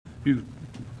You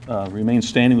remain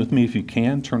standing with me if you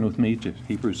can. Turn with me to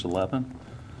Hebrews 11.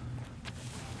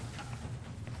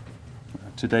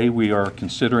 Today we are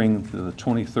considering the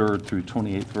 23rd through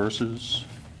 28th verses,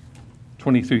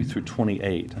 23 through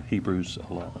 28 of Hebrews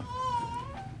 11.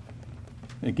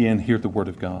 Again, hear the word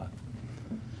of God.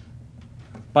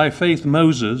 By faith,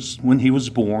 Moses, when he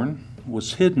was born,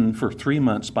 was hidden for 3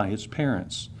 months by his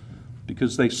parents,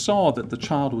 because they saw that the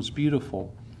child was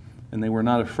beautiful, and they were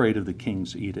not afraid of the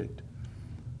king's edict.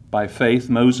 By faith,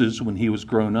 Moses, when he was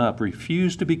grown up,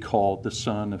 refused to be called the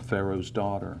son of Pharaoh's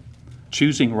daughter,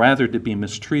 choosing rather to be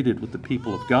mistreated with the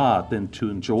people of God than to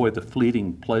enjoy the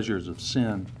fleeting pleasures of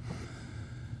sin.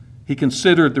 He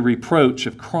considered the reproach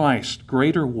of Christ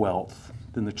greater wealth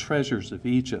than the treasures of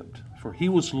Egypt, for he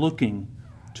was looking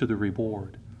to the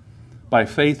reward. By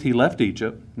faith he left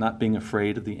Egypt, not being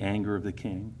afraid of the anger of the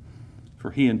king,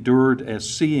 for he endured as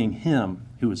seeing him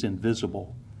who is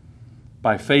invisible.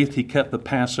 By faith he kept the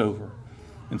Passover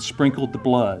and sprinkled the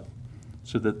blood,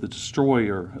 so that the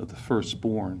destroyer of the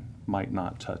firstborn might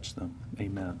not touch them.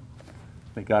 Amen.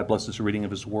 May God bless this reading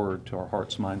of his word to our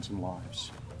hearts, minds, and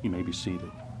lives. You may be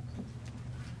seated.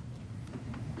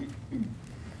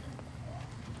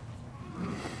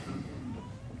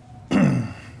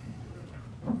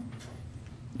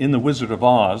 In The Wizard of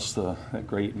Oz, that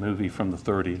great movie from the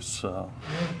 30s,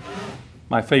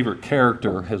 my favorite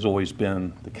character has always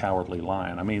been the Cowardly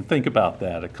Lion. I mean, think about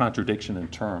that, a contradiction in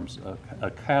terms.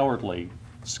 A cowardly,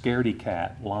 scaredy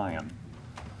cat lion.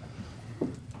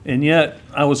 And yet,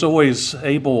 I was always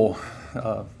able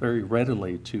very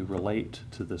readily to relate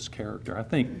to this character. I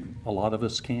think a lot of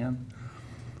us can.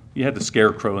 You had the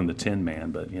Scarecrow and the Tin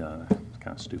Man, but, it's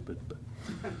kind of stupid.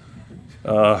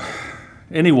 But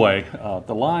anyway,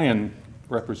 the lion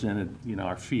represented,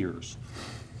 our fears,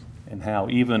 and how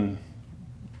even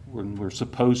when we're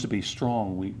supposed to be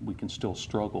strong, we can still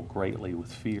struggle greatly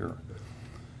with fear.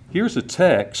 Here's a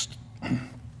text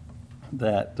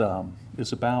that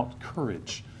is about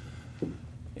courage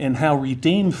and how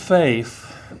redeemed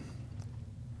faith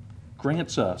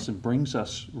grants us and brings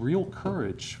us real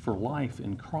courage for life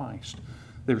in Christ.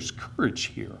 There's courage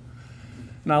here.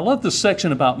 Now, I love this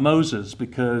section about Moses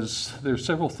because there's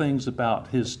several things about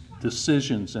his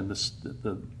decisions and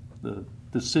the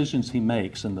decisions he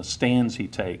makes and the stands he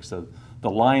takes, the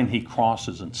line he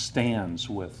crosses and stands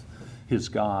with his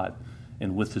God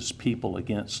and with his people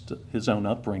against his own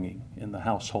upbringing in the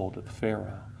household of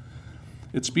Pharaoh.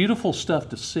 It's beautiful stuff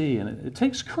to see, and it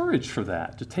takes courage for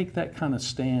that, to take that kind of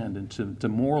stand and to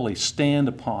morally stand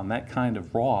upon that kind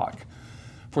of rock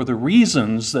for the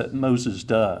reasons that Moses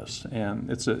does. And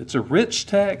it's a rich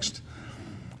text.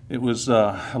 It was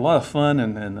a lot of fun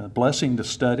and a blessing to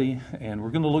study. And we're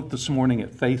going to look this morning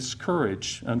at faith's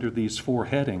courage under these 4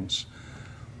 headings.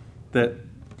 That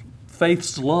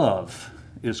faith's love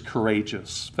is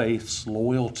courageous. Faith's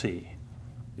loyalty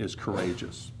is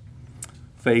courageous.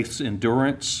 Faith's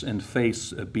endurance and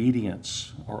faith's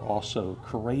obedience are also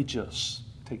courageous.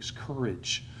 It takes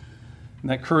courage. And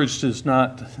that courage is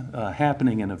not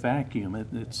happening in a vacuum.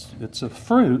 It's a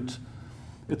fruit.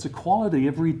 It's a quality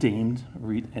of redeemed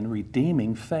and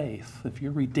redeeming faith. If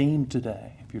you're redeemed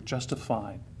today, if you're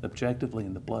justified objectively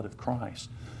in the blood of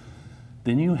Christ,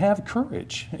 then you have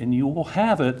courage, and you will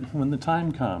have it when the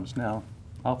time comes. Now,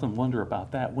 I often wonder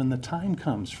about that. When the time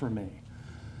comes for me,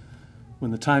 when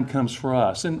the time comes for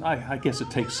us. And I guess it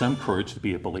takes some courage to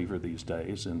be a believer these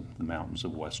days in the mountains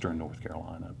of western North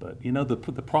Carolina. But,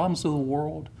 the problems of the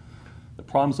world, the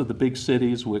problems of the big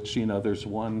cities, which, there's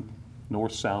one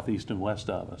north, south, east, and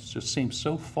west of us, just seems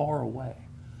so far away.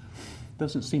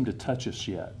 Doesn't seem to touch us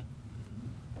yet.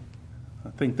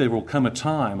 I think there will come a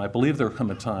time, I believe there will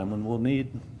come a time when we'll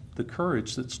need the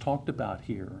courage that's talked about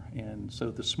here. And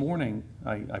so this morning,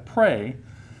 I pray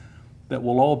that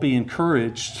we'll all be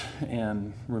encouraged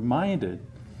and reminded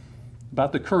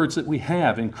about the courage that we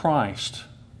have in Christ,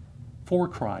 for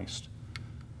Christ,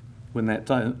 when that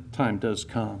time does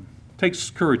come. It takes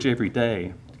courage every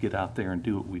day to get out there and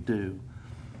do what we do,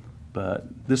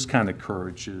 but this kind of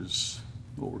courage is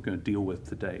what we're going to deal with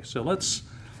today. So let's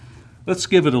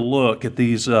give it a look at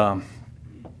these 4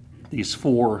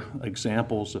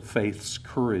 examples of faith's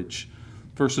courage.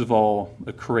 First of all,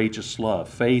 a courageous love.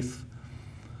 Faith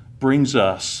brings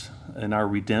us in our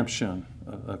redemption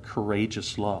a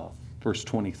courageous love. Verse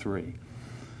 23.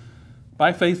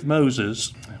 By faith,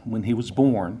 Moses, when he was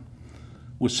born,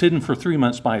 was hidden for 3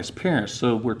 months by his parents.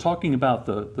 So we're talking about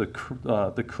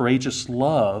the courageous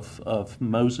love of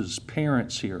Moses'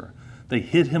 parents here. They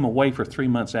hid him away for 3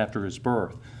 months after his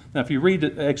birth. Now, if you read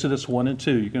Exodus 1 and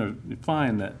 2, you're going to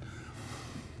find that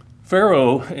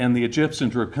Pharaoh and the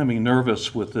Egyptians were becoming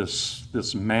nervous with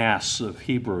this mass of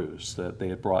Hebrews that they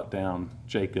had brought down.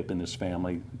 Jacob and his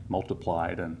family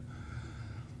multiplied. And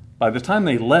by the time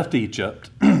they left Egypt,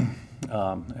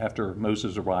 after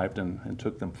Moses arrived and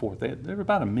took them forth, there were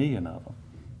about 1 million of them,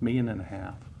 1.5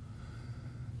 million.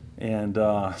 And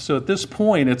so at this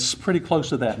point, it's pretty close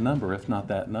to that number, if not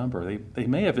that number. They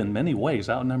may have in many ways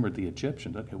outnumbered the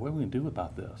Egyptians. Okay, what are we going to do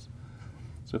about this?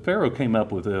 So Pharaoh came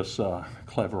up with this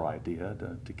clever idea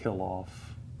to kill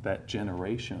off that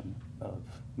generation of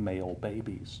male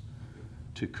babies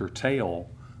to curtail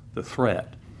the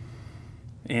threat.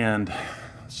 And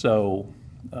so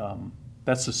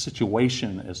that's the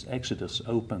situation as Exodus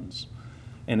opens.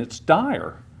 And it's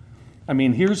dire. I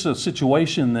mean, here's a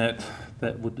situation that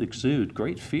would exude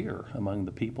great fear among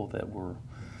the people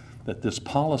that this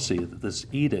policy, that this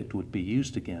edict would be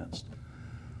used against.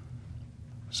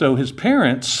 So his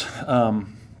parents,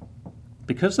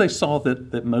 because they saw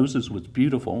that Moses was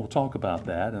beautiful, and we'll talk about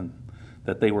that, and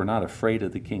that they were not afraid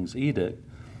of the king's edict,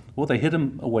 well, they hid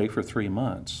him away for 3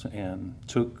 months and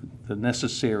took the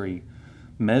necessary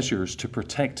measures to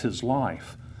protect his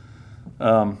life.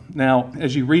 Now,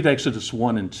 as you read Exodus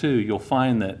 1 and 2, you'll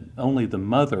find that only the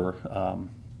mother, I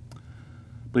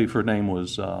believe her name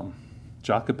was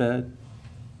Jochebed.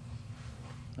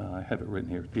 I have it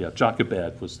written here. Yeah,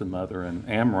 Jochebed was the mother, and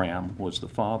Amram was the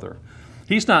father.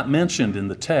 He's not mentioned in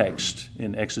the text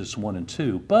in Exodus 1 and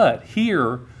 2, but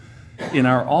here in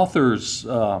our author's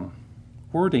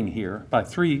wording here,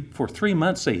 for 3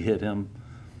 months they hid him.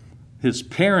 His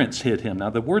parents hid him.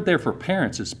 Now, the word there for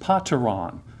parents is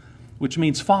pateron, which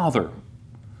means father.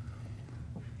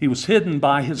 He was hidden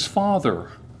by his father,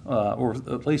 or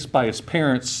at least by his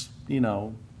parents.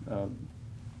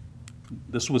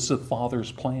 This was the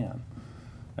father's plan.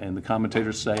 And the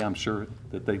commentators say, I'm sure,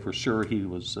 that they were sure he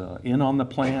was in on the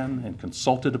plan and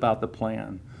consulted about the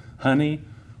plan. Honey,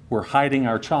 we're hiding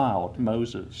our child,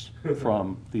 Moses,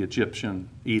 from the Egyptian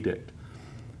edict.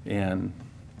 And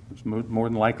it was more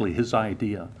than likely his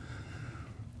idea.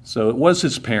 So it was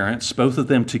his parents, both of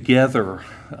them together,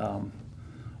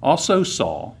 also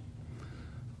saw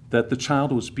that the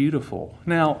child was beautiful.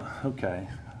 Now, okay,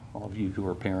 all of you who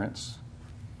are parents,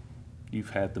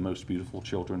 you've had the most beautiful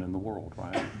children in the world,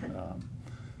 right?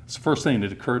 It's the first thing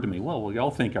that occurred to me. Well, we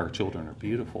all think our children are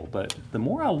beautiful, but the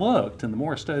more I looked and the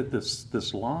more I studied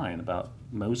this line about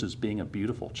Moses being a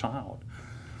beautiful child,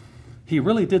 he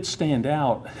really did stand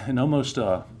out in almost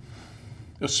a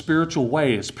spiritual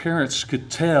way. His parents could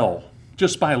tell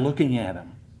just by looking at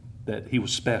him that he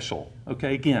was special.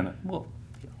 Okay, again, well,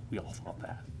 we all thought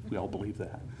that. We all believe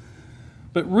that.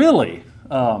 But really,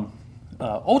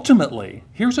 ultimately,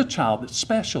 here's a child that's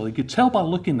special. You could tell by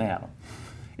looking at him.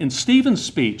 In Stephen's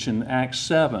speech in Acts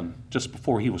 7, just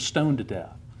before he was stoned to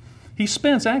death, he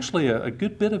spends actually a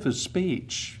good bit of his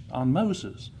speech on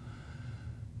Moses.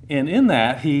 And in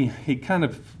that, he kind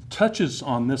of touches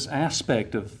on this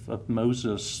aspect of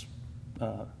Moses,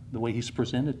 the way he's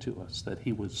presented to us, that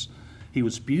he was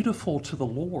beautiful to the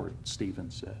Lord, Stephen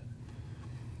said.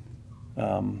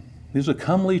 He was a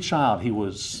comely child. He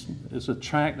was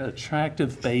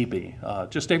attractive baby.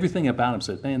 Just everything about him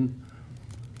said, man,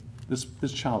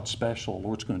 this child's special. The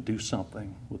Lord's going to do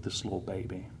something with this little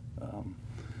baby.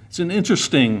 It's an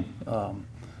interesting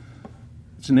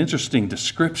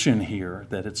description here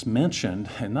that it's mentioned,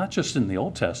 and not just in the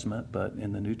Old Testament, but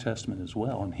in the New Testament as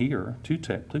well. And here, two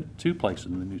places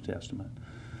in the New Testament.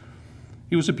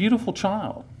 He was a beautiful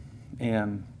child,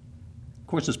 and of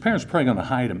course, his parents were probably going to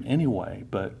hide him anyway,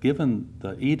 but given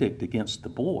the edict against the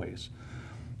boys,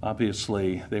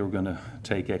 obviously they were going to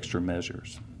take extra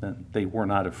measures. They were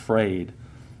not afraid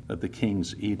of the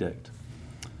king's edict.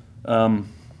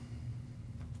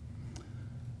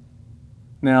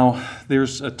 Now,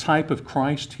 there's a type of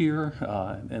Christ here,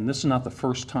 and this is not the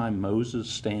first time Moses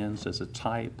stands as a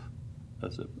type,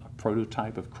 as a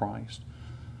prototype of Christ.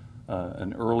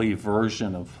 An early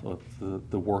version of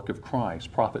the work of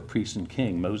Christ, prophet, priest, and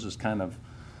king. Moses kind of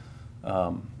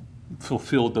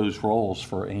fulfilled those roles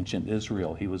for ancient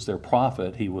Israel. He was their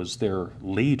prophet, he was their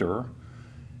leader,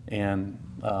 and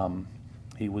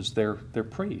he was their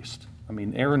priest. I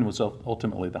mean, Aaron was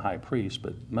ultimately the high priest,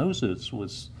 but Moses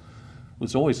was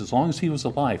always, as long as he was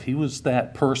alive, he was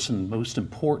that person, most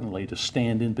importantly, to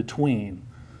stand in between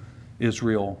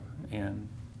Israel and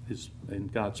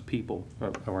God's people,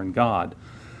 or in God.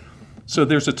 So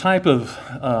there's a type of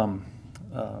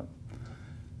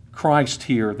Christ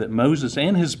here that Moses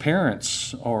and his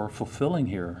parents are fulfilling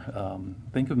here.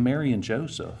 Think of Mary and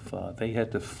Joseph. They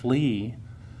had to flee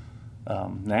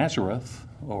Nazareth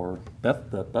or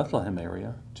the Bethlehem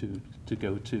area to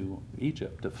go to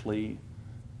Egypt, to flee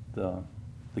the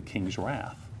king's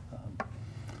wrath,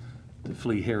 to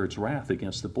flee Herod's wrath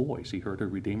against the boys. He heard a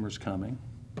Redeemer's coming,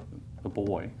 a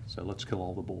boy, so let's kill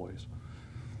all the boys.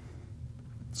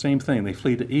 Same thing, they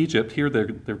flee to Egypt. Here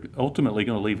they're ultimately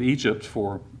going to leave Egypt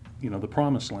for, the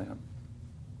Promised Land.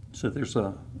 So there's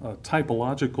a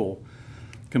typological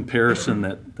comparison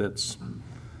that's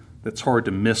hard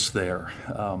to miss there.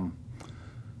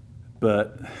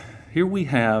 But here we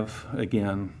have,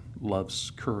 again,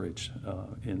 love's courage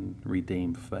in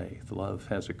redeemed faith. Love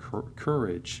has a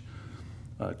courage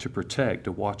to protect,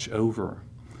 to watch over.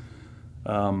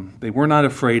 They were not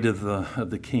afraid of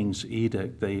the king's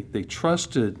edict. They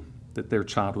trusted that their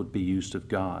child would be used of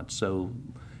God. So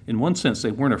in one sense,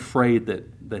 they weren't afraid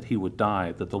that he would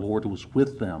die, that the Lord was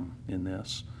with them in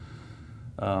this.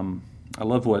 I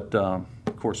love what, of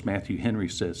course, Matthew Henry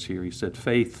says here. He said,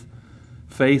 Faith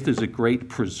is a great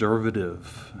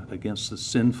preservative against the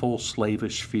sinful,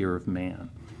 slavish fear of man,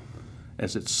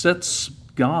 as it sets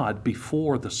God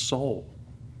before the soul.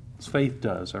 As faith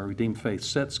does, our redeemed faith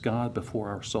sets God before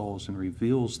our souls and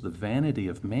reveals the vanity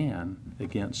of man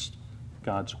against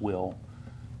God's will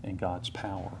and God's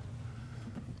power.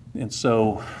 And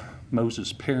so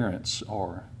Moses' parents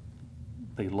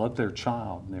they love their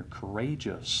child and they're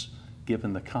courageous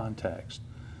given the context.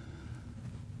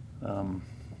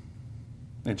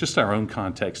 And just our own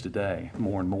context today,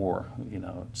 more and more,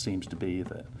 it seems to be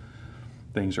that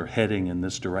things are heading in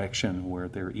this direction where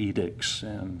there are edicts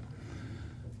and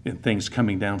things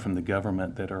coming down from the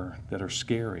government that are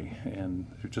scary and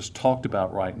they're just talked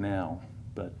about right now.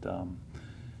 But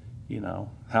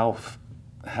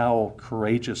how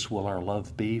courageous will our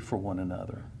love be for one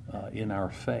another in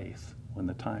our faith when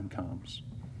the time comes?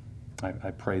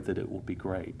 I pray that it will be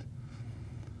great.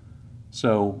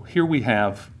 So here we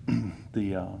have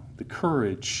the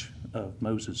courage of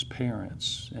Moses'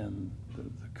 parents and the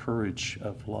courage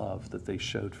of love that they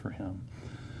showed for him.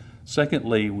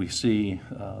 Secondly, we see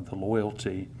the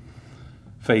loyalty,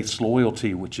 faith's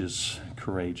loyalty, which is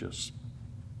courageous.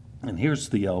 And here's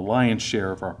the lion's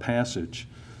share of our passage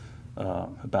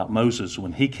about Moses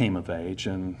when he came of age.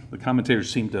 And the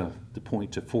commentators seem to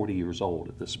point to 40 years old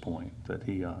at this point, that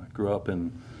he grew up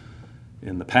in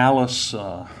the palace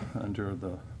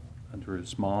under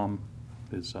his mom,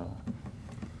 his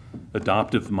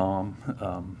adoptive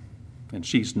mom. And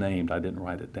she's named, I didn't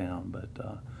write it down, but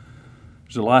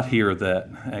there's a lot here that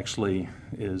actually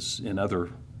is in other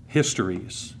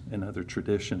histories and other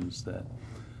traditions that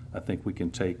I think we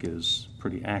can take as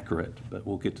pretty accurate, but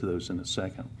we'll get to those in a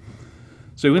second.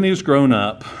 So when he was grown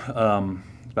up,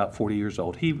 about 40 years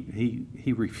old, he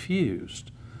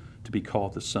refused to be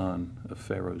called the son of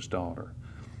Pharaoh's daughter.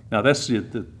 Now that's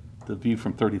the view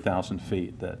from 30,000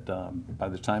 feet, that by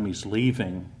the time he's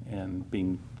leaving and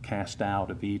being cast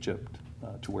out of Egypt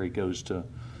to where he goes to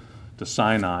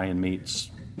Sinai and meets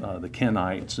the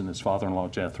Kenites and his father-in-law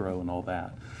Jethro and all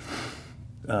that.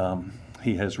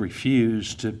 He has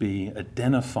refused to be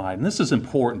identified. And this is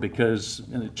important because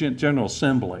in the General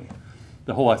Assembly,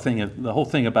 the whole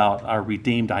thing about our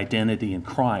redeemed identity in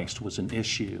Christ was an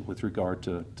issue with regard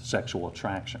to sexual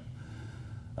attraction.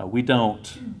 We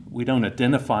don't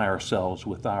identify ourselves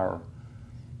with our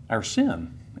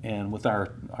sin and with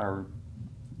our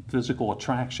physical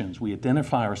attractions. We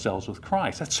identify ourselves with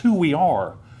Christ. That's who we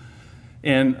are.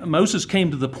 And Moses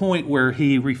came to the point where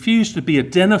he refused to be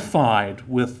identified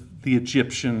with the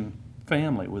Egyptian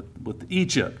family, with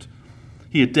Egypt.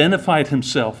 He identified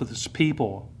himself with his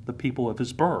people, the people of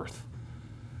his birth.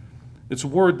 It's a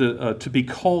word to be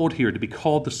called here, to be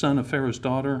called the son of Pharaoh's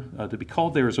daughter. To be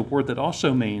called there is a word that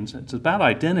also means, it's about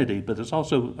identity, but it's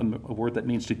also a word that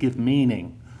means to give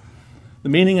meaning. The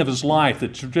meaning of his life, the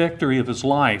trajectory of his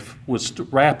life was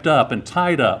wrapped up and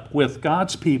tied up with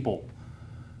God's people,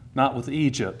 not with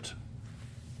Egypt.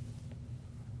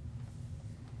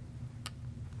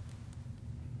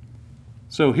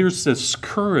 So here's this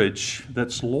courage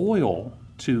that's loyal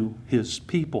to his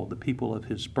people, the people of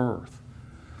his birth.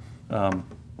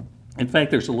 In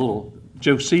fact, there's a little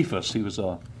Josephus. He was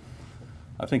I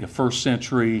think a first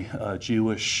century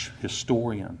Jewish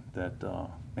historian that,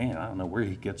 I don't know where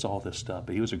he gets all this stuff,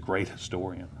 but he was a great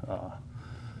historian.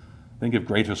 Think of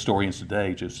great historians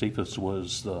today. Josephus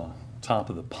was the top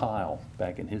of the pile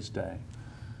back in his day.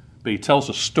 But he tells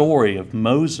a story of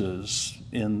Moses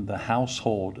in the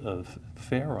household of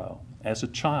Pharaoh as a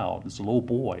child, as a little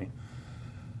boy.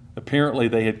 Apparently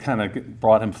they had kind of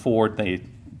brought him forward. They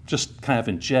just kind of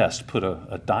in jest put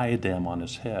a diadem on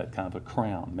his head, kind of a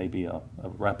crown, maybe a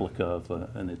replica of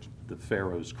the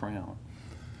Pharaoh's crown.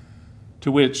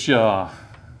 To which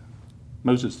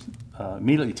Moses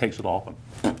immediately takes it off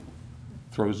and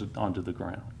throws it onto the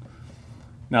ground.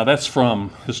 Now that's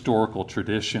from historical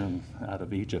tradition out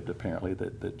of Egypt, apparently,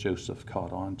 that Joseph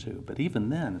caught on to. But even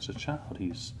then, as a child,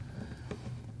 he's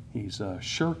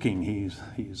shirking,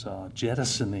 he's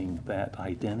jettisoning that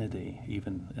identity,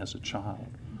 even as a child.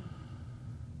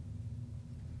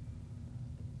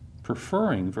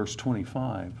 Preferring, verse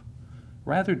 25,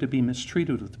 rather to be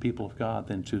mistreated with the people of God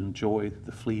than to enjoy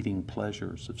the fleeting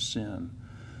pleasures of sin.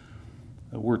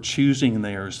 The word choosing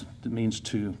there means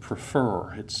to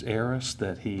prefer. It's aorist,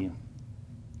 that he,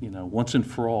 once and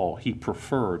for all, he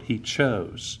preferred, he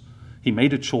chose. He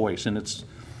made a choice, and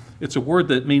it's a word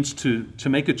that means to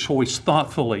make a choice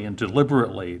thoughtfully and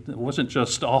deliberately. It wasn't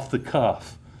just off the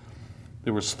cuff.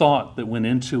 There was thought that went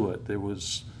into it. There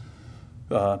was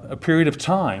a period of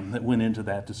time that went into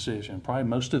that decision. Probably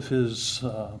most of his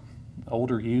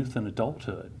older youth and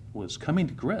adulthood was coming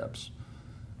to grips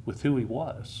with who he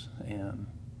was and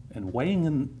weighing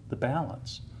in the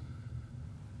balance.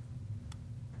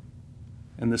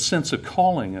 And the sense of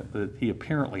calling that he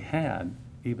apparently had,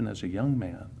 even as a young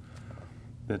man,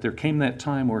 that there came that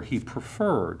time where he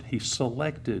preferred, he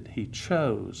selected, he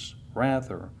chose,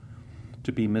 rather,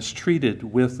 to be mistreated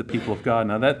with the people of God.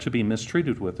 Now that to be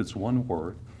mistreated with is one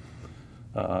word.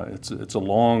 It's a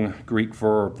long Greek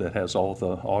verb that has all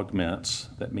the augments.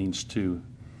 That means to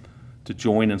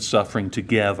join in suffering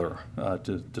together,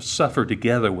 to suffer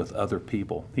together with other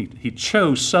people. He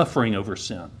chose suffering over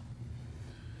sin.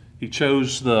 He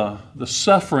chose the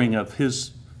suffering of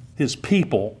his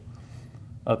people,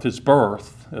 of his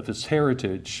birth, of his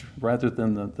heritage, rather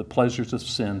than the pleasures of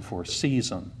sin for a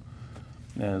season.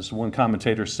 As one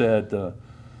commentator said,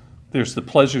 there's the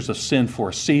pleasures of sin for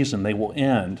a season. They will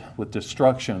end with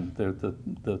destruction.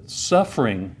 The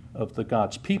suffering of the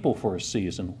God's people for a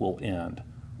season will end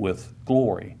with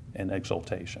glory and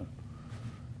exaltation.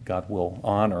 God will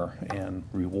honor and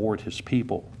reward his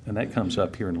people, and that comes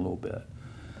up here in a little bit.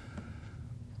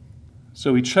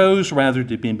 So he chose rather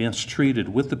to be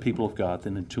mistreated with the people of God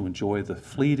than to enjoy the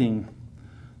fleeting,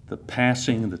 the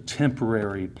passing, the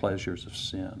temporary pleasures of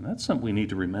sin. That's something we need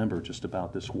to remember just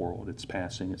about this world. It's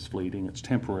passing, it's fleeting, it's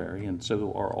temporary, and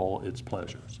so are all its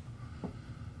pleasures.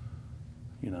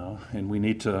 And we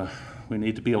need to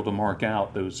be able to mark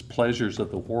out those pleasures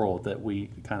of the world that we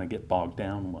kind of get bogged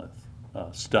down with.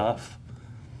 Stuff,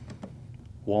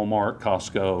 Walmart,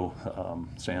 Costco,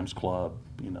 Sam's Club,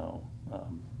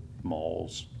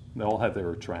 malls. They all have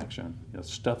their attraction.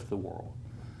 Stuff of the world.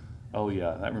 Oh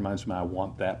yeah, that reminds me, I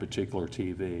want that particular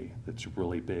TV that's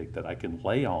really big that I can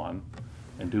lay on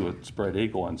and do a spread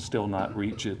eagle and still not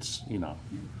reach its,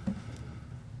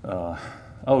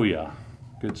 oh yeah,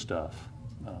 good stuff.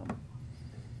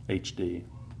 HD,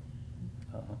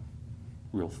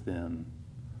 real thin.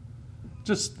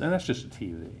 And that's just a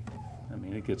TV. I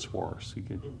mean, it gets worse. You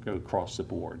can go across the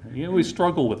board. We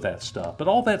struggle with that stuff, but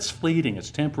all that's fleeting.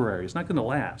 It's temporary. It's not going to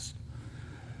last.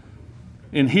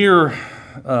 And here,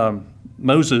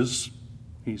 Moses,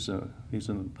 he's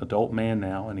an adult man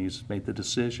now, and he's made the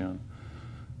decision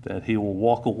that he will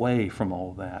walk away from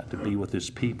all that to be with his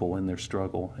people in their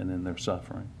struggle and in their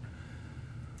suffering.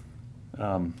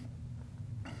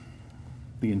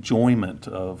 The enjoyment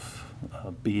of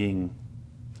being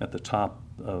at the top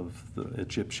of the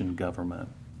Egyptian government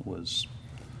was,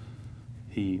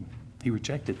 he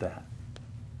rejected that.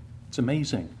 It's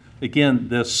amazing. Again,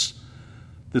 this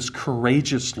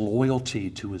courageous loyalty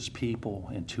to his people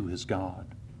and to his God.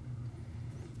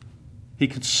 He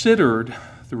considered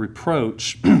the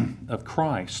reproach of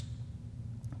Christ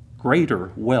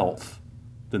greater wealth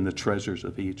than the treasures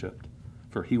of Egypt,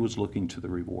 for he was looking to the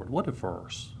reward. What a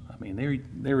verse. I mean,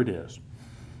 there it is.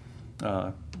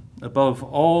 Above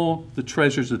all the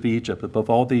treasures of Egypt, above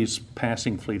all these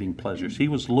passing, fleeting pleasures, he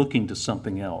was looking to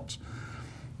something else.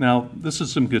 Now, this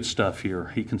is some good stuff here.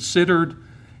 He considered,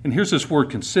 and here's this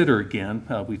word "consider" again.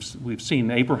 We've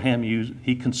seen Abraham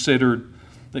he considered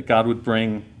that God would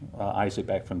bring Isaac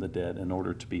back from the dead in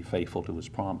order to be faithful to his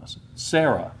promise.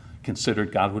 Sarah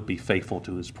considered God would be faithful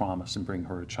to his promise and bring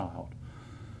her a child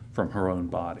from her own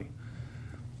body.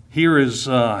 Here it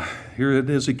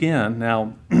is again.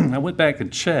 Now, I went back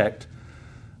and checked.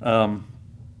 There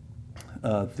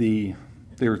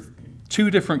are two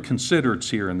different considereds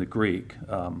here in the Greek.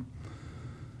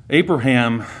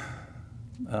 Abraham,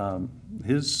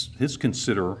 his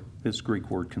Greek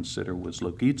word "consider" was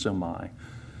logizomai,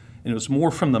 and it was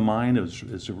more from the mind.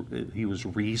 He was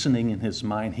reasoning in his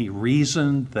mind. He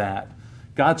reasoned that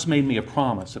God's made me a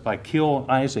promise. If I kill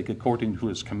Isaac according to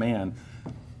his command,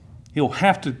 he'll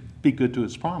have to be good to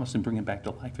his promise and bring him back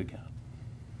to life again.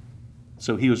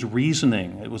 So he was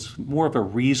reasoning. It was more of a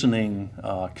reasoning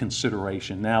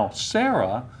consideration. Now,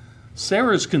 Sarah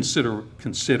Sarah's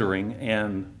considering,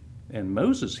 and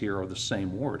Moses here are the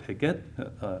same word,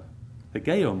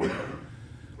 hegeomai,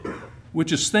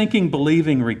 which is thinking,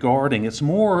 believing, regarding. It's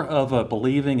more of a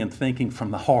believing and thinking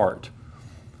from the heart.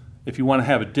 If you want to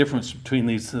have a difference between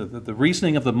these, the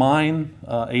reasoning of the mind,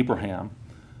 Abraham,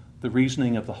 the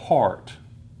reasoning of the heart,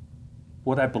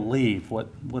 what I believe, what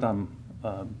I'm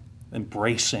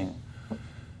embracing,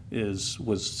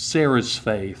 was Sarah's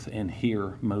faith, and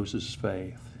here Moses'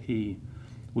 faith. He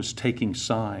was taking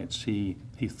sides. He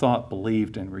thought,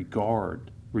 believed, and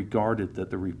regarded that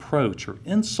the reproach or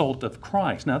insult of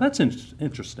Christ. Now that's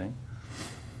interesting.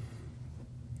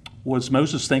 Was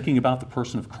Moses thinking about the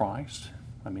person of Christ?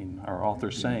 I mean, our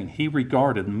author's saying he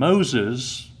regarded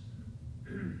Moses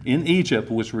in Egypt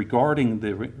was regarding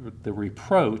the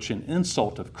reproach and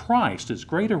insult of Christ as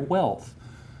greater wealth.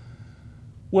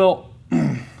 Well,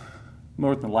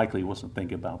 more than likely he wasn't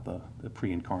thinking about the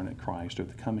pre-incarnate Christ or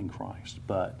the coming Christ,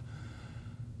 but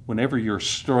whenever you're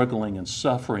struggling and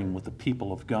suffering with the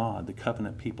people of God, the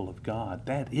covenant people of God,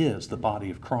 that is the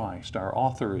body of Christ. Our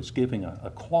author is giving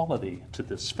a quality to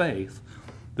this faith,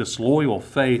 this loyal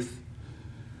faith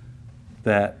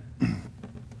that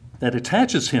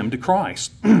attaches him to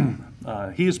Christ.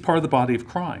 He is part of the body of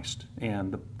Christ,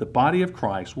 and the body of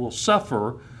Christ will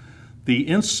suffer the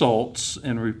insults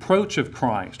and reproach of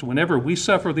Christ. Whenever we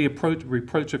suffer the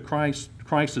reproach of Christ,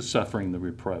 Christ is suffering the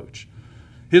reproach.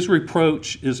 His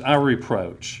reproach is our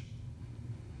reproach.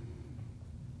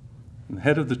 And the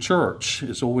head of the church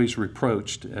is always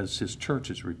reproached as his church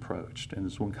is reproached. And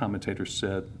as one commentator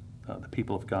said, the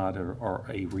people of God are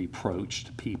a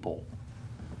reproached people.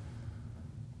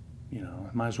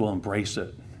 Might as well embrace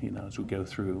it, as we go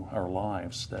through our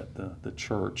lives, that the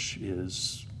church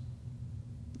is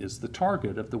the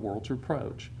target of the world's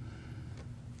reproach.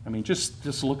 I mean,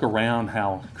 just look around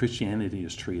how Christianity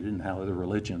is treated and how other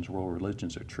religions, world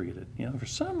religions, are treated. For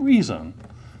some reason,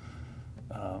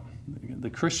 the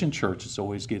Christian church is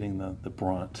always getting the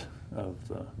brunt of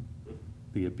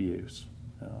the abuse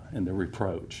and the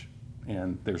reproach.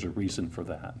 And there's a reason for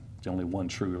that. There's only one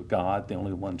true God, the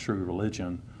only one true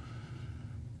religion.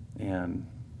 And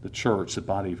the church, the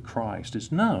body of Christ,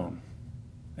 is known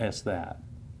as that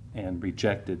and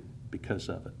rejected because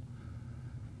of it.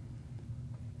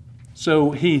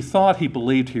 So he thought, he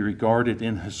believed, he regarded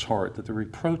in his heart that the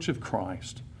reproach of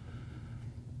Christ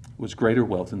was greater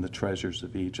wealth than the treasures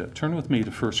of Egypt. Turn with me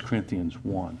to 1 Corinthians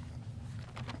 1.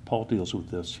 Paul deals with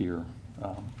this here.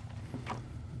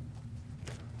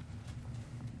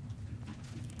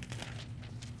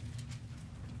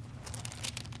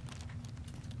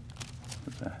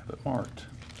 I have it marked.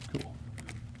 Cool.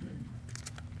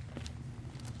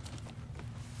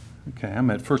 Okay,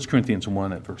 I'm at 1 Corinthians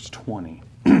 1 at verse 20.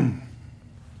 I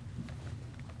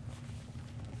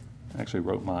actually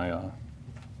wrote my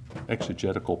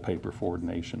exegetical paper for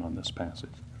ordination on this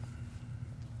passage.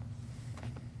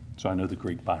 So I know the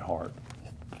Greek by heart.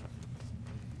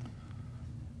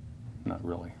 Not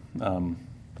really.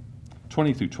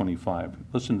 20 through 25.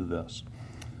 Listen to this.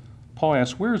 Paul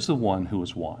asks, where is the one who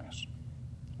is wise?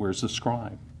 Where's the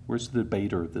scribe? Where's the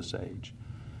debater of this age?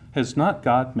 Has not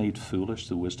God made foolish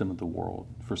the wisdom of the world?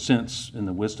 For since in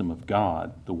the wisdom of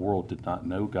God, the world did not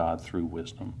know God through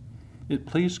wisdom, it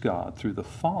pleased God through the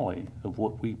folly of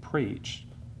what we preach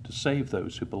to save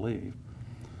those who believe.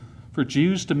 For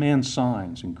Jews demand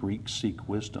signs and Greeks seek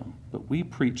wisdom, but we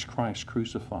preach Christ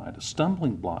crucified, a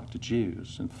stumbling block to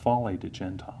Jews and folly to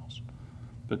Gentiles.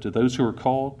 But to those who are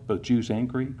called, both Jews and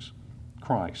Greeks,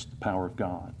 Christ, the power of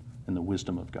God and the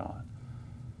wisdom of God.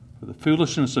 For the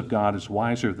foolishness of God is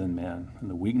wiser than men, and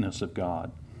the weakness of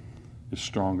God is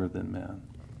stronger than men.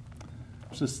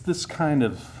 So it's this kind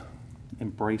of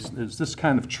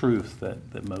truth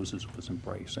that Moses was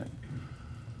embracing.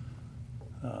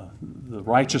 The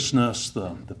righteousness,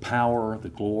 the power, the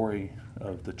glory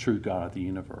of the true God of the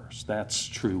universe. That's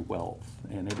true wealth,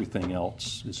 and everything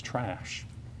else is trash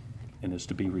and is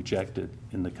to be rejected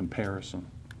in the comparison.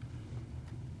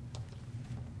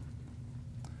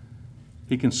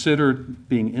 He considered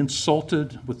being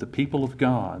insulted with the people of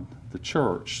God, the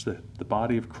church, the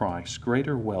body of Christ,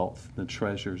 greater wealth than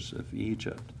treasures of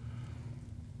Egypt.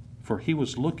 For he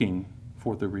was looking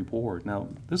for the reward. Now,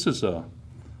 this is a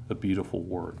beautiful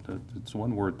word. It's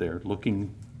one word there,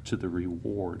 looking to the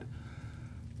reward.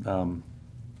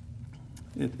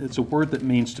 It's a word that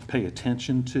means to pay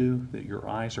attention to, that your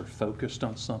eyes are focused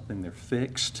on something, they're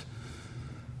fixed.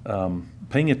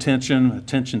 Paying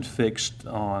attention fixed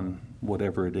on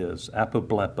whatever it is.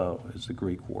 Apoblepo is the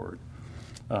Greek word.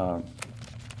 And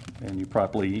you're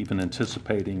probably even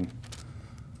anticipating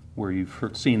where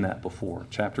you've seen that before.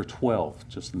 Chapter 12,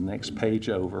 just the next page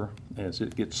over as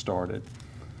it gets started.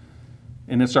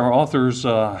 And it's our author's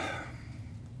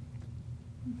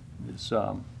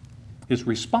his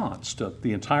response to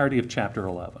the entirety of chapter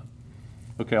 11.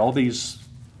 Okay, all these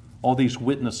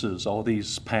witnesses, all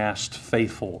these past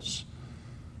faithfuls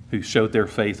who showed their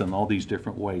faith in all these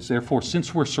different ways. Therefore,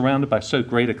 since we're surrounded by so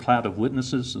great a cloud of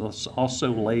witnesses, let's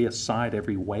also lay aside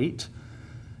every weight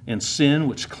and sin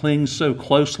which clings so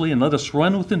closely, and let us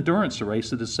run with endurance the race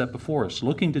that is set before us,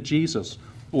 looking to Jesus,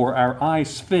 or our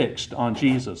eyes fixed on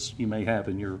Jesus, you may have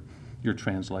in your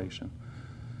translation.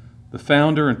 The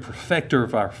founder and perfecter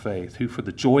of our faith, who for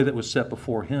the joy that was set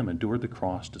before him endured the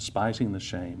cross, despising the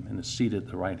shame, and is seated at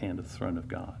the right hand of the throne of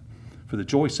God. For the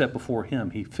joy set before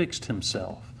him, he fixed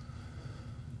himself,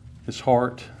 his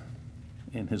heart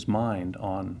and his mind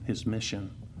on his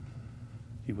mission.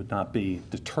 He would not be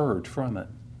deterred from it.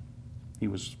 He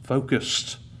was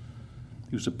focused.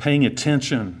 He was paying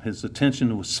attention. His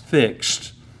attention was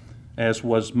fixed, as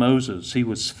was Moses. He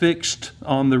was fixed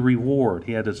on the reward.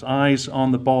 He had his eyes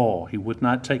on the ball. He would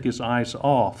not take his eyes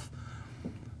off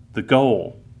the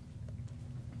goal.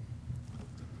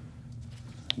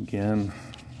 Again,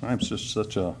 I'm just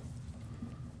such a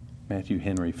Matthew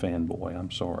Henry fanboy. I'm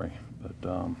sorry.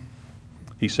 But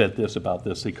he said this about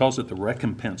this. He calls it the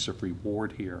recompense of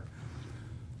reward here.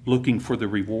 Looking for the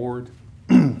reward.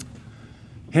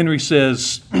 Henry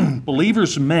says,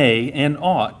 believers may and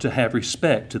ought to have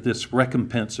respect to this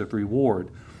recompense of reward.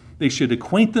 They should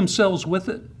acquaint themselves with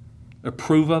it,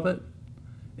 approve of it,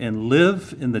 and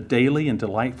live in the daily and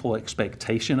delightful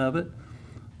expectation of it.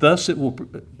 Thus it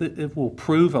will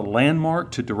prove a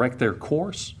landmark to direct their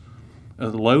course, a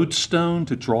lodestone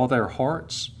to draw their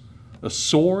hearts, a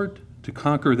sword to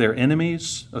conquer their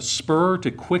enemies, a spur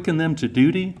to quicken them to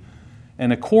duty,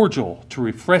 and a cordial to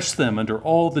refresh them under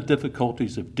all the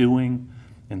difficulties of doing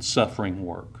and suffering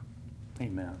work.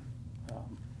 Amen.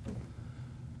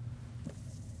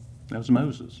 That was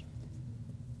Moses.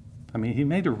 I mean, he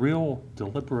made a real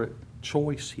deliberate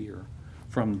choice here,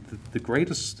 from the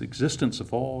greatest existence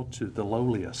of all to the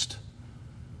lowliest,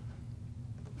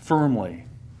 firmly,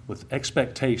 with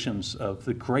expectations of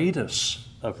the greatest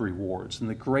of rewards and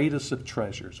the greatest of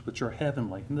treasures, which are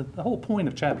heavenly. And the whole point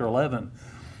of chapter 11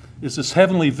 is this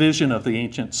heavenly vision of the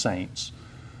ancient saints.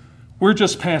 We're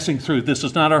just passing through. This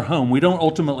is not our home. We don't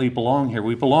ultimately belong here.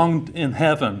 We belong in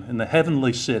heaven, in the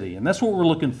heavenly city. And that's what we're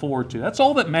looking forward to. That's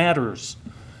all that matters.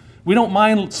 We don't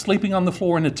mind sleeping on the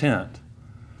floor in a tent.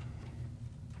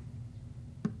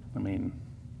 I mean,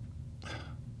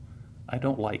 I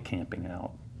don't like camping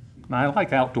out. I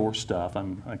like outdoor stuff. I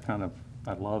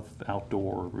love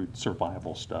outdoor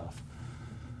survival stuff.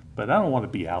 But I don't want to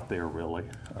be out there really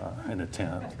in a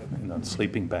tent, in a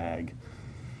sleeping bag.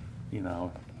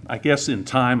 I guess in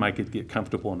time I could get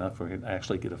comfortable enough where I could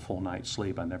actually get a full night's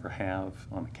sleep. I never have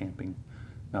on a camping.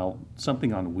 Now,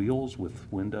 something on wheels with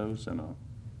windows and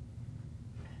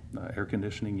a air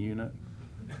conditioning unit,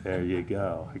 there you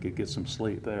go. I could get some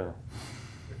sleep there.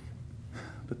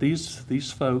 But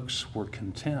these folks were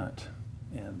content,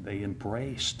 and they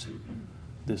embraced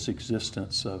this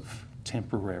existence of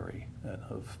temporary,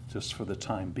 of just for the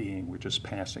time being, we're just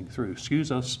passing through.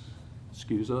 Excuse us,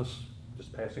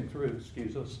 just passing through,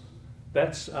 excuse us.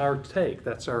 That's our take,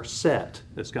 that's our set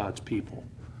as God's people.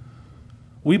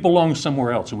 We belong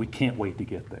somewhere else, and we can't wait to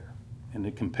get there. And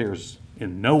it compares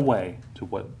in no way to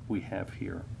what we have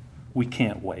here. We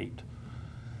can't wait.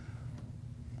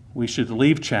 We should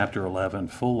leave chapter 11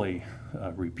 fully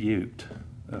rebuked,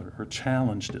 or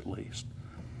challenged at least,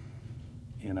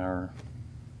 in our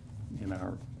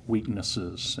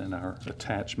weaknesses and our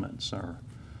attachments, our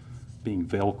being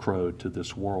velcroed to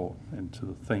this world and to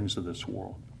the things of this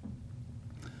world.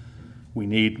 We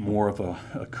need more of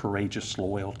a courageous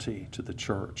loyalty to the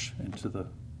church and to the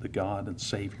God and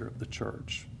Savior of the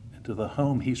church and to the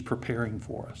home He's preparing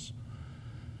for us.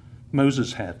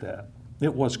 Moses had that.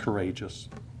 It was courageous.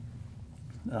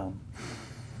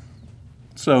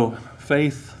 So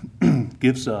faith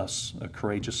gives us a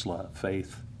courageous love.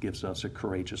 Faith gives us a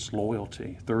courageous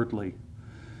loyalty. Thirdly,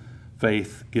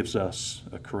 faith gives us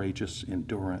a courageous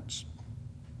endurance.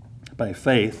 By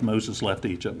faith, Moses left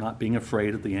Egypt, not being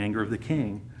afraid of the anger of the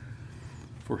king,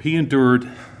 for he endured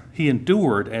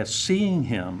as seeing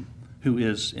him who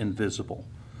is invisible.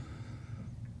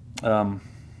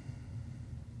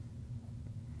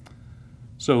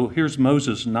 So here's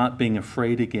Moses not being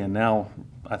afraid again. Now,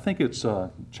 I think it's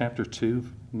chapter 2,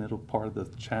 middle part of the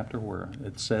chapter, where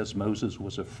it says Moses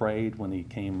was afraid when he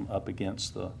came up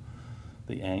against the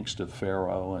angst of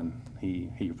Pharaoh, and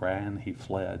he ran, he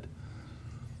fled.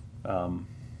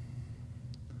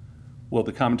 Well,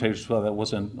 the commentators felt that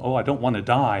wasn't, oh, I don't want to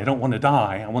die, I don't want to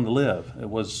die, I want to live. It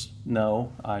was,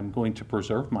 no, I'm going to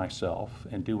preserve myself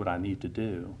and do what I need to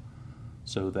do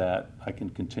so that I can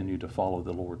continue to follow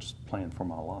the Lord's plan for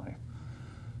my life.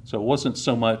 So it wasn't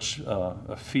so much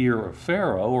a fear of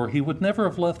Pharaoh, or he would never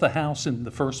have left the house in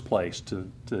the first place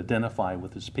to identify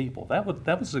with his people.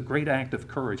 That was a great act of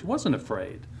courage. He wasn't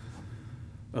afraid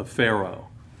of Pharaoh.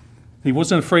 He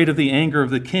wasn't afraid of the anger of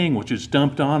the king, which was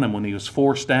dumped on him when he was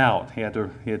forced out. He had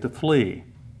to flee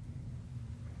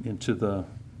into the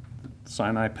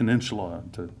Sinai Peninsula,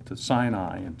 to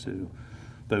Sinai, and to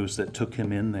those that took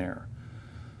him in there.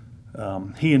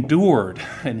 He endured,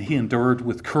 and he endured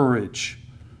with courage.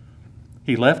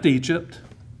 He left Egypt,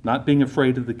 not being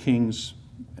afraid of the king's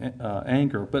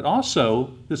anger, but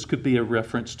also this could be a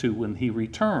reference to when he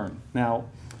returned. Now,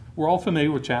 we're all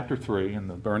familiar with chapter 3 and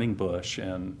the burning bush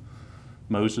and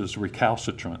Moses'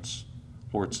 recalcitrance,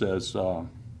 where it says,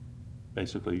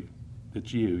 basically,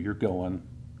 it's you're going,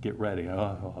 get ready.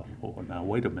 Oh, now,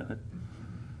 wait a minute.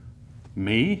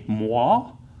 Me?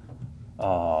 Moi?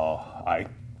 I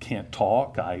can't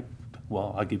talk.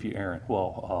 I'll give you Aaron.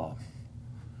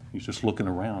 He's just looking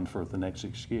around for the next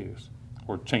excuse.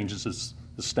 Or changes his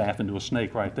staff into a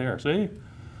snake right there. See?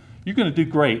 You're going to do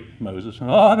great, Moses.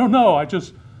 Oh, I don't know.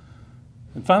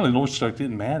 And finally the Lord started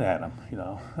getting mad at him,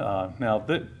 Now,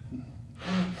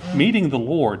 meeting the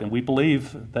Lord, and we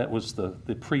believe that was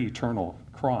the pre-eternal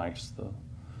Christ,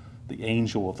 the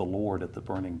angel of the Lord at the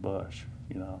burning bush,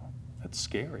 That's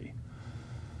scary.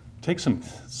 It takes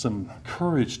some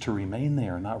courage to remain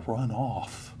there and not run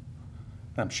off.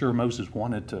 I'm sure Moses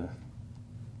wanted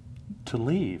to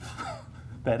leave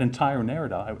that entire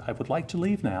narrative. I would like to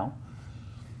leave now.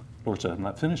 The Lord said, I'm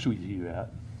not finished with you yet.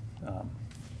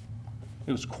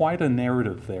 It was quite a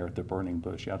narrative there at the burning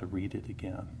bush. You ought to read it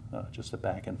again, just a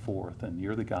back and forth. And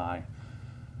you're the guy.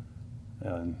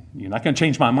 And you're not going to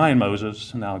change my mind,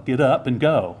 Moses. Now get up and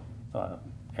go.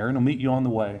 Aaron will meet you on the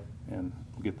way, and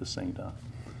we'll get this thing done.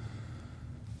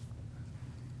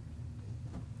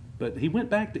 But he went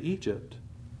back to Egypt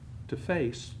to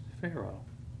face Pharaoh.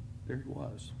 There he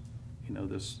was.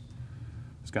 This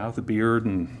guy with the beard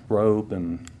and robe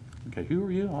and, okay, who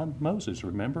are you? I'm Moses,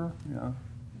 remember?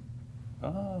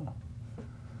 I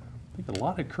think a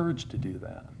lot of courage to do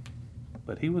that.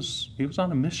 But he was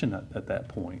on a mission at that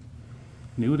point.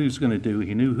 He knew what he was going to do.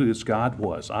 He knew who his God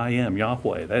was. I am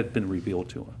Yahweh. That had been revealed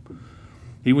to him.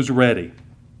 He was ready.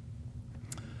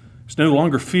 He's no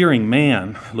longer fearing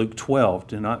man. Luke 12,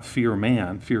 do not fear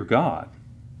man, fear God.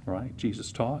 Right?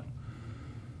 Jesus taught.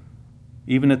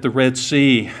 Even at the Red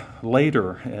Sea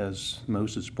later, as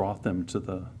Moses brought them to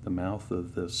the mouth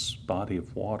of this body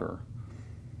of water,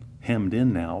 hemmed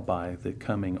in now by the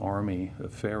coming army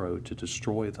of Pharaoh to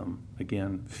destroy them.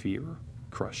 Again, fear,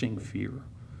 crushing fear.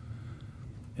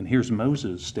 And here's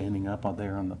Moses standing up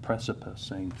there on the precipice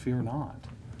saying, fear not.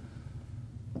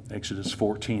 Exodus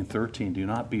 14:13, do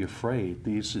not be afraid.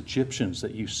 These Egyptians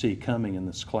that you see coming in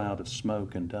this cloud of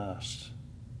smoke and dust,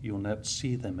 you'll not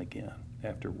see them again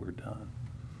after we're done.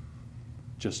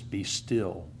 Just be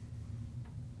still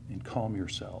and calm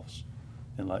yourselves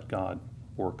and let God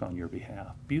work on your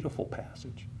behalf. Beautiful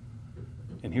passage.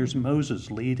 And here's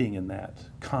Moses leading in that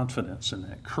confidence and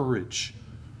that courage.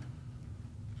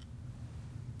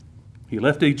 He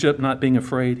left Egypt not being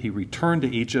afraid. He returned to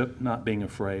Egypt not being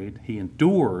afraid. He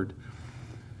endured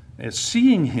as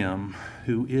seeing him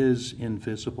who is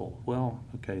invisible. Well,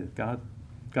 okay, God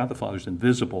the Father is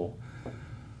invisible.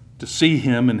 To see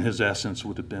him in his essence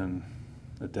would have been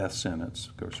a death sentence.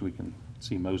 Of course, we can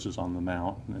see Moses on the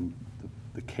mount and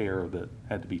the care that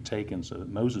had to be taken so that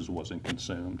Moses wasn't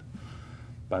consumed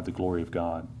by the glory of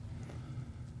God.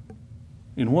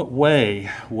 In what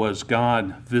way was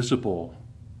God visible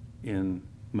in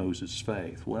Moses'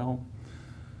 faith? Well,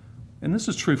 and this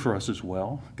is true for us as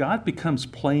well, God becomes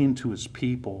plain to his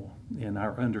people in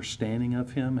our understanding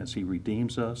of him as he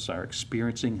redeems us, our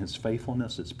experiencing his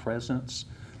faithfulness, his presence,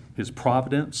 his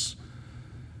providence,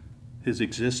 his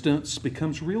existence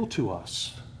becomes real to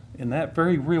us. In that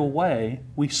very real way,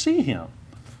 we see him.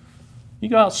 You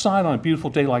go outside on a beautiful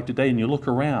day like today and you look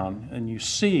around and you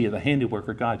see the handiwork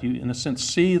of God. You, in a sense,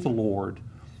 see the Lord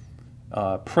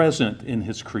present in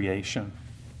his creation.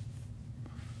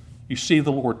 You see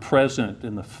the Lord present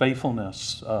in the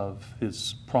faithfulness of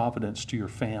his providence to your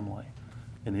family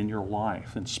and in your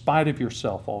life. In spite of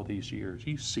yourself all these years,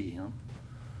 you see him.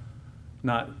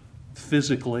 Not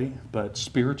physically, but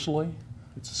spiritually.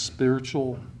 It's a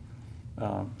spiritual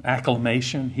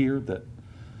acclamation here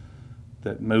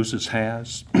that Moses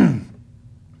has.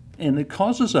 And it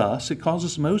causes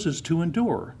Moses to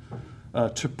endure.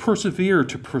 to persevere,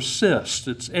 to persist.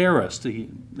 It's aorist.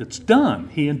 It's done.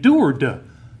 He endured,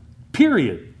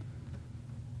 period.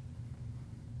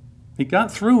 He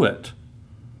got through it.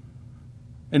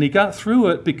 And he got through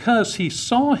it because he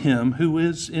saw him who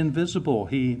is invisible.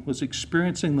 He was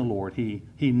experiencing the Lord. He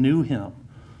knew him.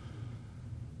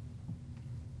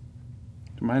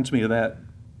 It reminds me of that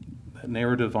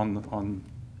narrative on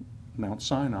Mount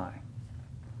Sinai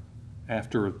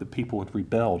after the people had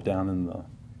rebelled down in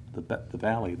the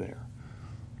valley there.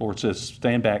 The Lord says,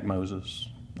 stand back, Moses.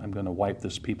 I'm going to wipe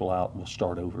this people out. We'll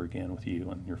start over again with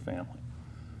you and your family.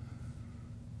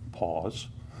 Pause.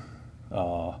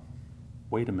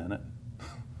 Wait a minute,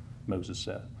 Moses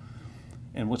said.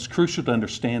 And what's crucial to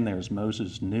understand there is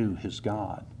Moses knew his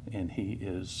God, and he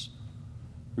is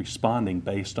responding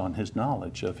based on his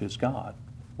knowledge of his God.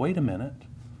 Wait a minute.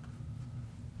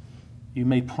 You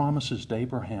made promises to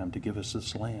Abraham to give us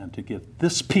this land, to give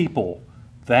this people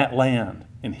that land.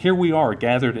 And here we are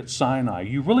gathered at Sinai. Are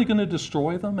you really going to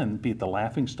destroy them and be the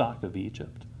laughingstock of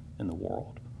Egypt in the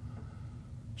world?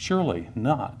 Surely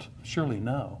not. Surely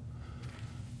no.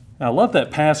 Now, I love that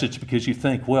passage because you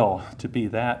think, well, to be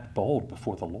that bold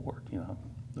before the Lord,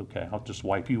 okay, I'll just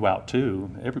wipe you out too,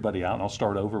 everybody out, and I'll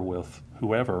start over with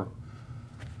whoever.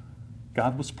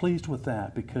 God was pleased with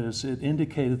that because it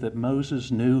indicated that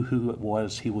Moses knew who it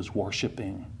was he was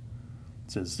worshiping.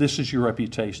 It says, this is your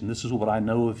reputation. This is what I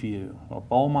know of you of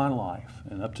all my life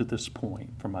and up to this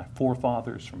point, from my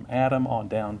forefathers, from Adam on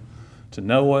down to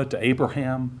Noah, to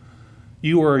Abraham.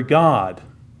 You are a God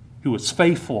who is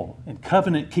faithful and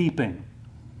covenant-keeping.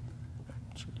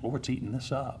 So the Lord's eating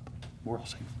this up. We're all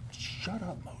saying, shut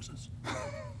up, Moses.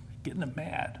 Getting him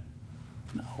mad.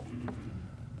 No.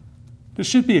 This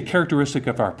should be a characteristic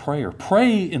of our prayer.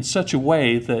 Pray in such a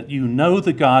way that you know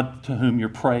the God to whom you're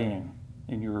praying,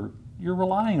 and you're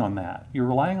relying on that. You're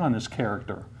relying on his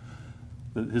character,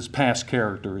 his past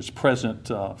character, his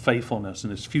present faithfulness, and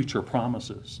his future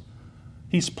promises.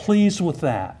 He's pleased with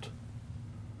that.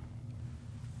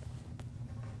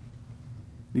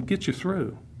 It gets you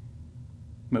through.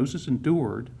 Moses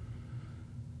endured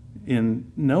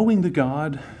in knowing the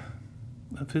God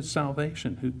of his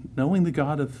salvation, knowing the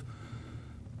God of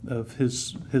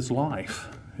his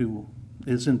life, who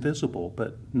is invisible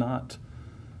but not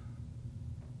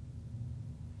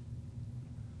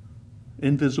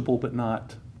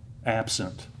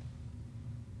absent.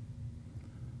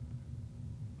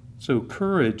 So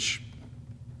courage.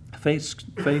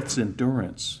 Faith's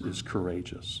endurance is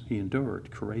courageous. He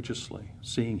endured courageously,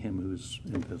 seeing him who is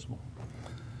invisible.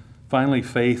 Finally,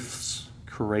 faith's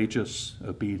courageous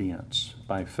obedience.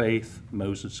 By faith,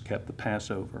 Moses kept the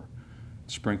Passover,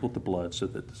 sprinkled the blood so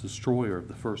that the destroyer of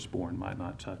the firstborn might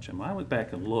not touch him. I went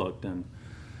back and looked, and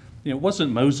it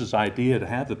wasn't Moses' idea to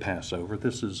have the Passover.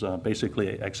 This is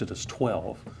basically Exodus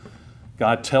 12.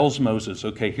 God tells Moses,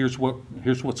 okay, here's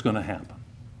what's going to happen.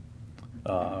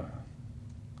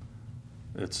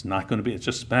 It's not going to be, it's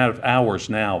just a matter of hours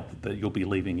now that you'll be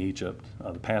leaving Egypt.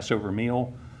 The Passover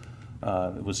meal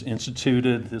it was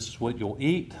instituted. This is what you'll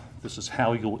eat. This is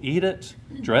how you'll eat it.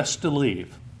 Dressed to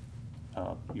leave.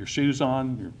 Your shoes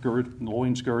on, your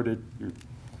loins girded, your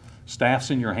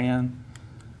staffs in your hand.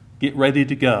 Get ready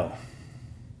to go.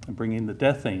 I'm bringing the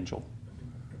death angel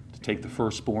to take the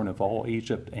firstborn of all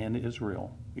Egypt and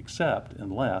Israel, except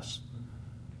unless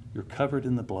you're covered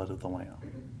in the blood of the Lamb.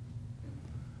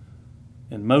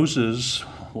 And Moses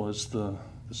was the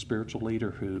spiritual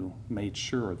leader who made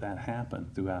sure that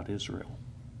happened throughout Israel.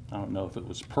 I don't know if it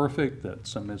was perfect that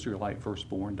some Israelite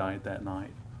firstborn died that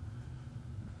night.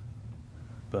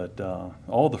 But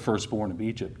all the firstborn of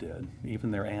Egypt did,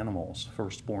 even their animals,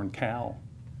 firstborn cow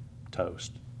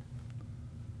toast.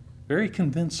 Very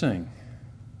convincing,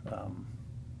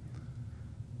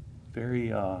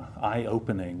 very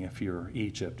eye-opening if you're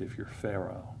Egypt, if you're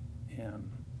Pharaoh.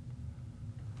 And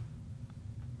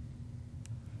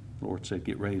the Lord said,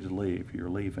 get ready to leave. You're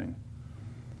leaving.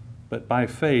 But by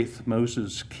faith,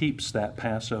 Moses keeps that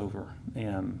Passover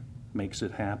and makes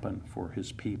it happen for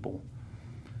his people.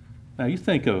 Now, you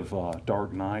think of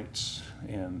dark nights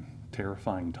and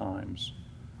terrifying times.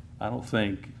 I don't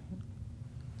think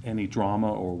any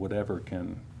drama or whatever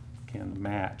can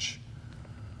match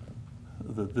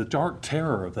the dark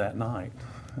terror of that night.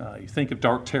 You think of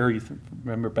dark terror, you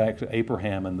remember back to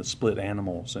Abraham and the split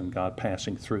animals and God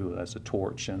passing through as a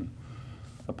torch and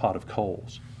a pot of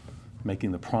coals,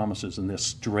 making the promises in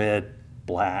this dread,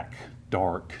 black,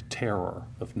 dark terror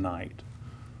of night.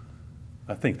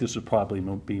 I think this would probably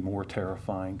be more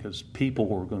terrifying because people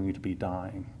were going to be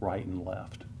dying right and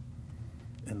left.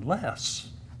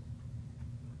 Unless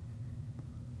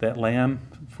that lamb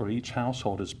for each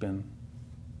household has been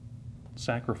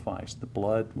sacrifice, the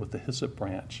blood with the hyssop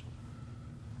branch,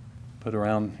 put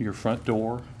around your front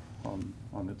door,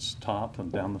 on its top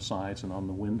and down the sides and on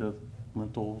the window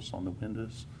lintels, on the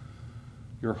windows.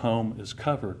 Your home is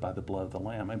covered by the blood of the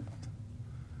Lamb. I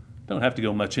don't have to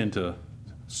go much into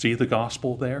see the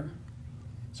gospel there.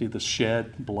 See the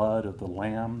shed blood of the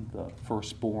Lamb, the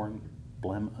firstborn,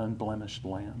 unblemished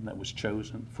Lamb that was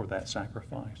chosen for that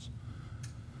sacrifice.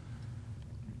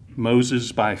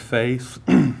 Moses, by faith,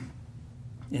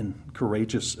 in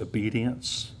courageous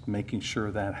obedience, making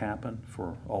sure that happened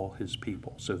for all his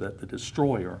people, so that the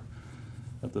destroyer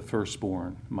of the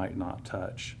firstborn might not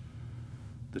touch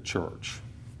the church,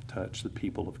 touch the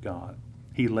people of God.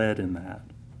 He led in that.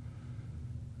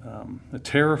 A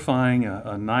terrifying,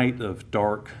 a night of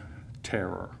dark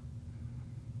terror.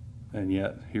 And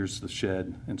yet, here's the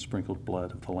shed and sprinkled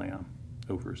blood of the Lamb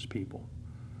over his people.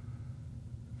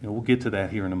 We'll get to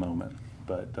that here in a moment.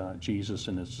 But Jesus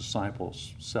and his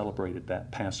disciples celebrated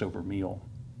that Passover meal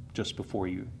just before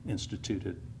he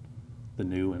instituted the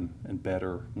new and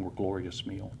better, more glorious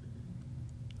meal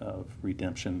of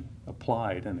redemption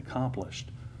applied and accomplished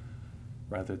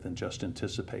rather than just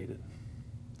anticipated.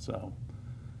 So,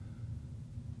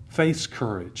 faith's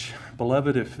courage.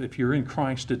 Beloved, if you're in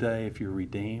Christ today, if you're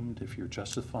redeemed, if you're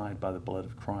justified by the blood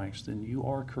of Christ, then you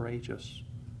are courageous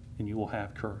and you will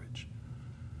have courage.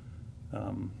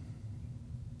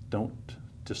 Don't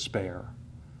despair.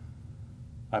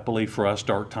 I believe for us,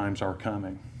 dark times are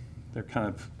coming. They're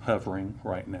kind of hovering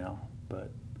right now,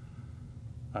 but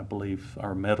I believe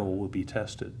our mettle will be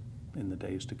tested in the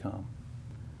days to come.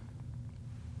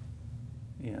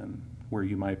 And where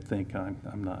you might think,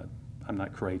 I'm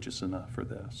not courageous enough for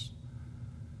this.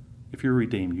 If you're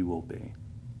redeemed, you will be.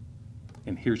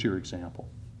 And here's your example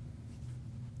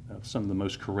of some of the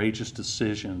most courageous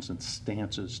decisions and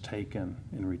stances taken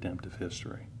in redemptive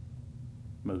history.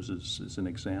 Moses is an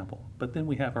example. But then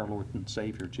we have our Lord and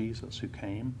Savior, Jesus, who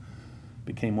came,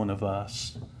 became one of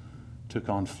us, took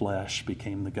on flesh,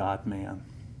 became the God-man,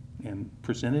 and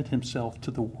presented himself to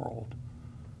the world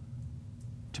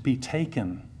to be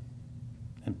taken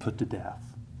and put to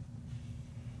death.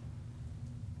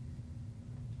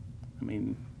 I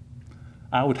mean,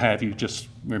 I would have you just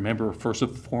remember, first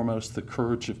and foremost, the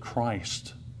courage of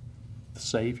Christ, the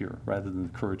Savior, rather than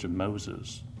the courage of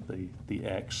Moses, the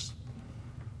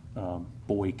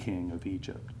boy king of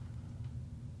Egypt.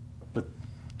 But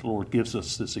the Lord gives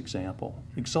us this example.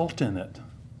 Exult in it.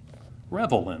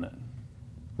 Revel in it.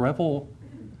 Revel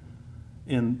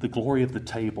in the glory of the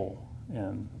table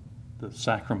and the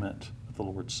sacrament of the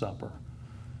Lord's Supper,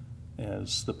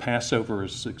 as the Passover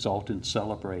is exalted and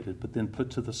celebrated, but then put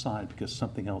to the side because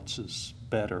something else is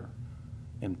better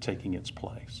in taking its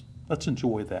place. Let's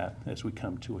enjoy that as we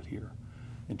come to it here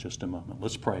in just a moment.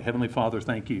 Let's pray. Heavenly Father,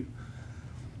 thank you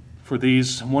for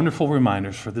these wonderful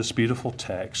reminders, for this beautiful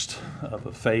text of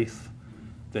a faith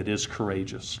that is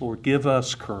courageous. Lord, give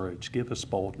us courage, give us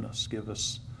boldness, give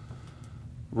us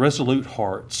resolute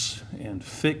hearts and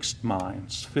fixed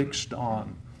minds, fixed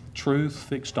on truth,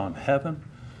 fixed on heaven,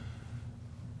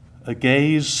 a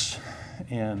gaze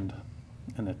and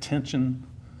an attention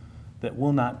that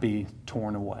will not be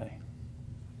torn away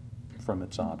from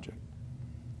its object.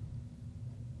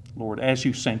 Lord, as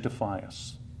you sanctify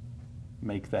us,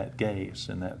 make that gaze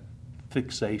and that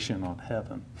fixation on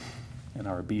heaven and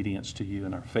our obedience to you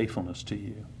and our faithfulness to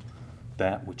you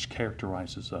that which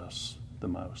characterizes us the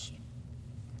most.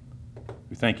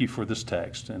 We thank you for this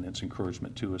text and its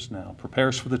encouragement to us now. Prepare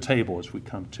us for the table as we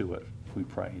come to it, we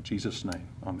pray. In Jesus' name,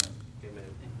 amen.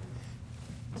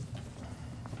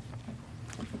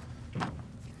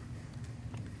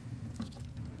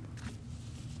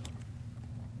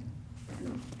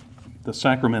 The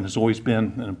sacrament has always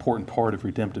been an important part of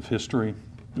redemptive history.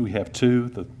 We have two,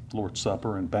 the Lord's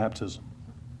Supper and baptism.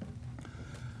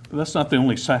 But that's not the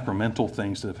only sacramental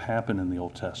things that have happened in the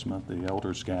Old Testament. The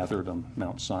elders gathered on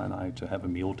Mount Sinai to have a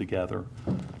meal together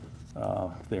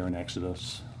there in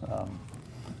Exodus.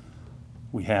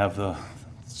 We have the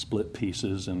split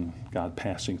pieces and God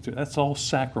passing through. That's all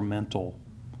sacramental.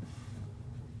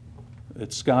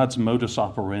 It's God's modus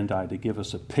operandi to give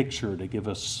us a picture, to give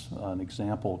us an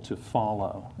example to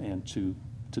follow, and to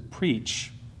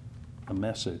preach a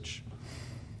message.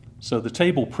 So the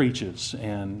table preaches,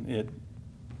 and it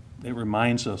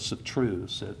reminds us of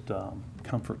truths. It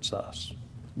comforts us.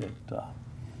 It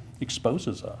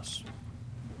exposes us.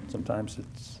 Sometimes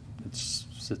it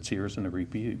sits here as a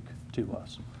rebuke to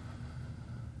us.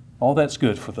 All that's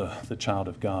good for the child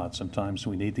of God. Sometimes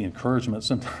we need the encouragement.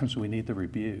 Sometimes we need the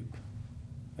rebuke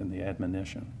and the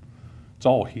admonition. It's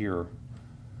all here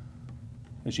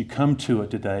As you come to it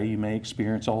today, you may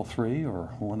experience all three, or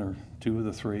one or two of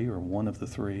the three, or one of the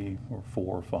three, or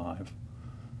four or five.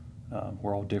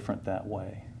 We're all different that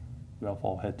way. We've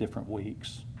all had different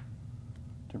weeks,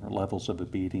 different levels of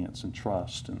obedience and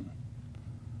trust and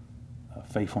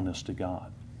faithfulness to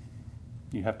God.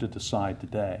 You have to decide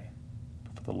today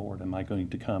for the Lord, am I going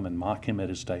to come and mock him at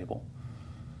his table?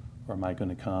 Or am I going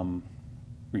to come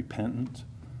repentant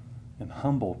and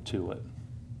humble to it?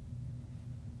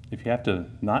 If you have to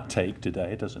not take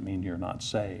today, it doesn't mean you're not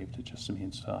saved. It just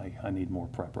means I need more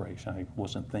preparation. I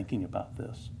wasn't thinking about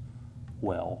this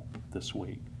well this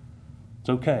week. It's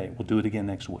okay. We'll do it again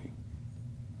next week.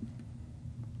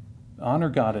 Honor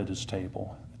God at his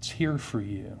table. It's here for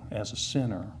you as a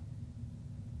sinner.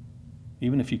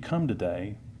 Even if you come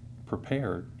today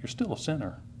prepared, you're still a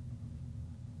sinner.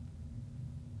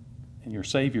 And your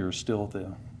Savior is still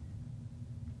the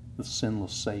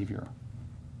sinless Savior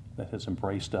that has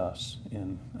embraced us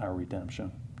in our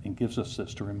redemption and gives us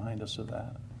this to remind us of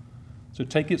that. So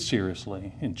take it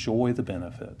seriously. Enjoy the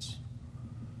benefits.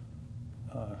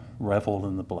 Revel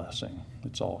in the blessing.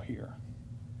 It's all here.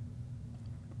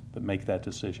 But make that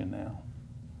decision now.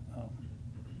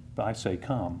 But I say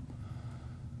come.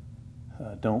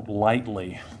 Don't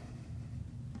lightly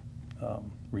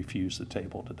refuse the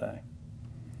table today.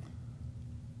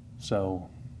 So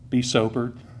be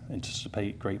sobered.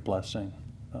 Anticipate great blessing.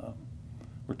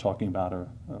 We're talking about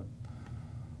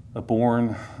a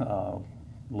born,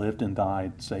 lived and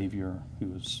died Savior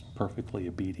who is perfectly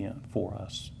obedient for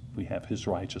us. We have his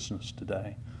righteousness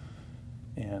today,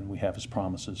 and we have his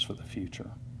promises for the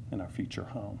future in our future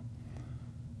home.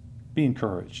 Be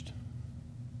encouraged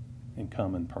and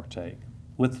come and partake.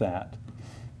 With that,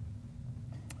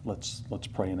 let's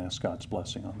pray and ask God's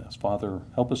blessing on this. Father,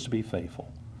 help us to be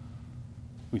faithful.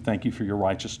 We thank you for your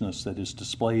righteousness that is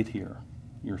displayed here,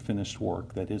 your finished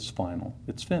work that is final.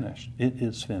 It's finished. It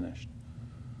is finished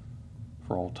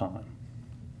for all time.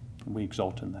 And we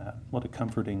exult in that. What a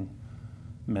comforting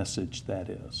message that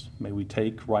is. May we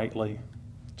take rightly,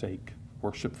 take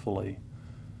worshipfully,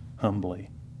 humbly.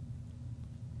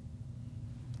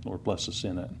 Lord, bless us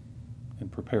in it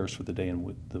and prepare us for the day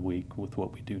and the week with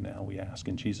what we do now, we ask.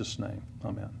 In Jesus' name,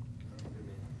 amen.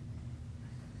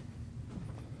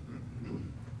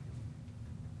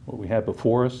 What we have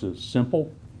before us is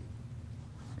simple,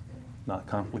 not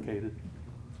complicated.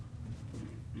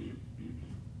 We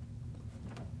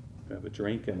have a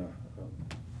drink and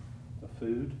a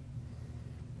food.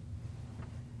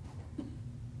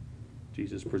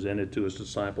 Jesus presented to his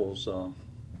disciples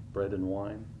bread and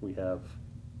wine. We have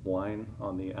wine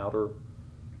on the outer,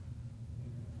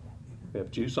 we have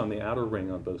juice on the outer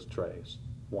ring on both trays,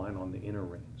 wine on the inner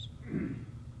rings.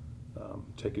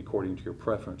 Take according to your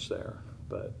preference there.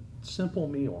 But simple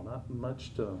meal, not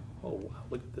much to, oh wow,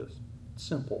 look at this.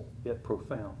 Simple, yet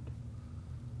profound.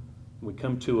 We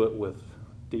come to it with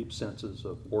deep senses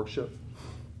of worship,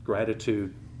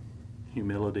 gratitude,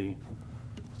 humility,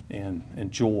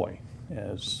 and joy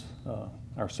as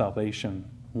our salvation,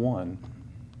 one,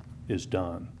 is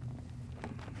done.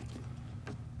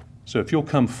 So if you'll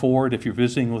come forward, if you're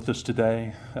visiting with us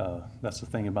today, that's the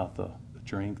thing about the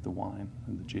drink, the wine,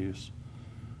 and the juice.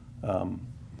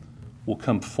 We'll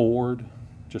come forward,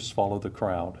 just follow the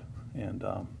crowd, and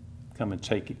come and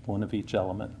take one of each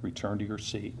element, return to your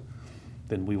seat.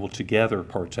 Then we will together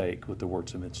partake with the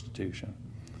words of institution.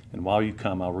 And while you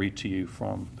come, I'll read to you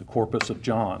from the corpus of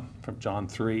John, from John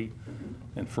 3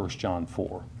 and 1 John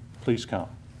 4. Please come.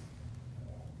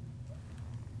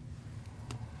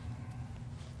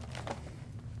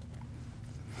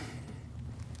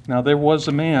 Now there was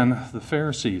a man, the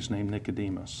Pharisees, named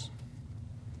Nicodemus,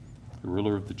 the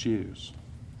ruler of the Jews.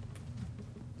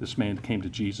 This man came to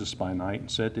Jesus by night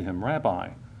and said to him, Rabbi,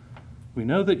 we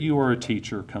know that you are a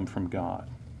teacher come from God.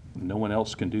 No one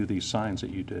else can do these signs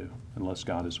that you do unless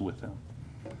God is with him.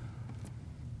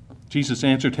 Jesus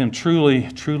answered him, Truly,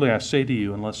 truly, I say to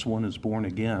you, unless one is born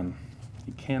again,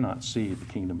 he cannot see the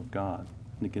kingdom of God.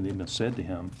 Nicodemus said to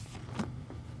him,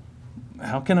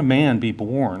 How can a man be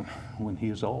born when he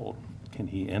is old? Can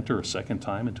he enter a second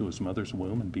time into his mother's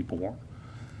womb and be born?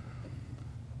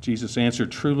 Jesus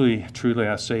answered, Truly, truly,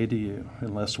 I say to you,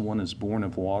 unless one is born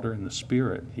of water and the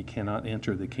Spirit, he cannot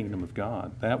enter the kingdom of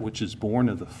God. That which is born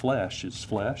of the flesh is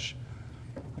flesh,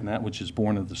 and that which is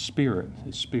born of the Spirit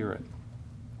is spirit.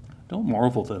 Don't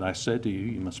marvel that I said to you,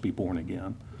 you must be born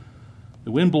again.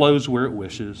 The wind blows where it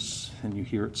wishes, and you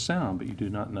hear its sound, but you do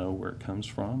not know where it comes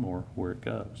from or where it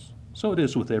goes. So it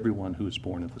is with everyone who is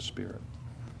born of the Spirit.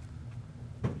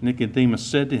 Nicodemus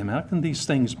said to him, How can these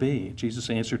things be? Jesus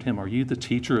answered him, Are you the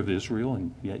teacher of Israel,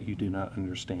 and yet you do not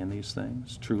understand these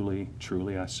things? Truly,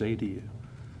 truly, I say to you,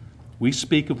 We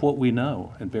speak of what we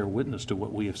know and bear witness to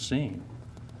what we have seen.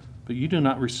 But you do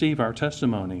not receive our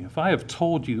testimony. If I have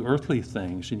told you earthly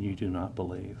things and you do not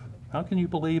believe, how can you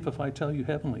believe if I tell you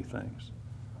heavenly things?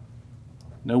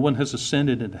 No one has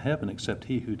ascended into heaven except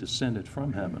he who descended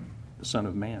from heaven, the Son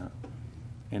of Man.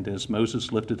 And as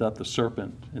Moses lifted up the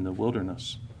serpent in the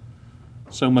wilderness,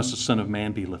 so must the Son of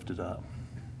Man be lifted up,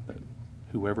 that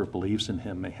whoever believes in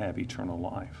him may have eternal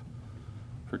life.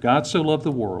 For God so loved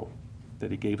the world that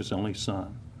he gave his only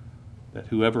Son, that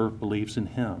whoever believes in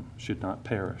him should not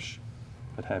perish,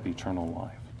 but have eternal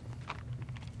life.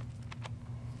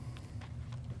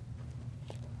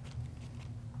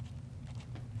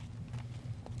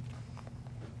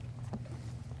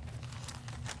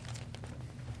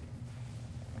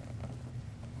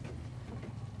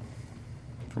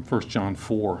 From 1 John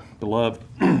 4, Beloved,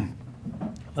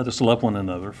 let us love one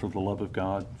another for the love of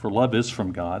God. For love is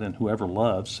from God, and whoever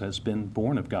loves has been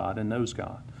born of God and knows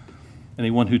God.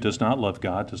 Anyone who does not love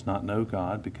God does not know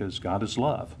God, because God is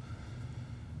love.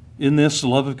 In this, the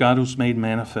love of God was made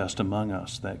manifest among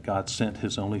us, that God sent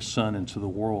his only Son into the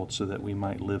world so that we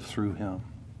might live through him.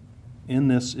 In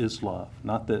this is love,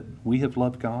 not that we have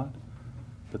loved God,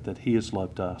 but that he has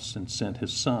loved us and sent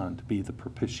his Son to be the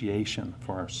propitiation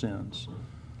for our sins.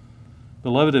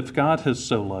 Beloved, if God has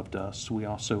so loved us, we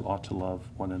also ought to love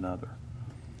one another.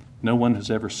 No one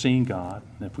has ever seen God,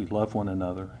 and if we love one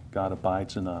another, God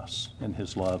abides in us, and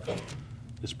his love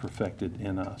is perfected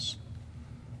in us.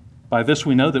 By this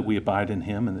we know that we abide in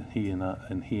him and he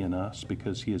in us,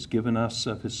 because he has given us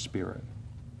of his Spirit.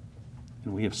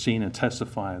 And we have seen and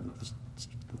testified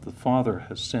that the Father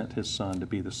has sent his Son to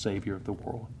be the Savior of the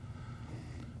world.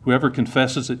 Whoever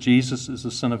confesses that Jesus is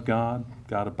the Son of God,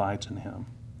 God abides in him,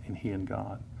 and he in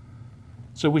God.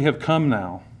 So we have come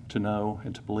now to know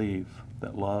and to believe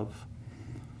that love,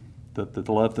 that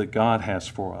the love that God has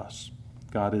for us,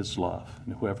 God is love,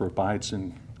 and whoever abides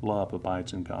in love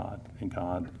abides in God, and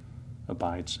God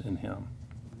abides in him.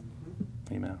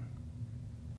 Amen.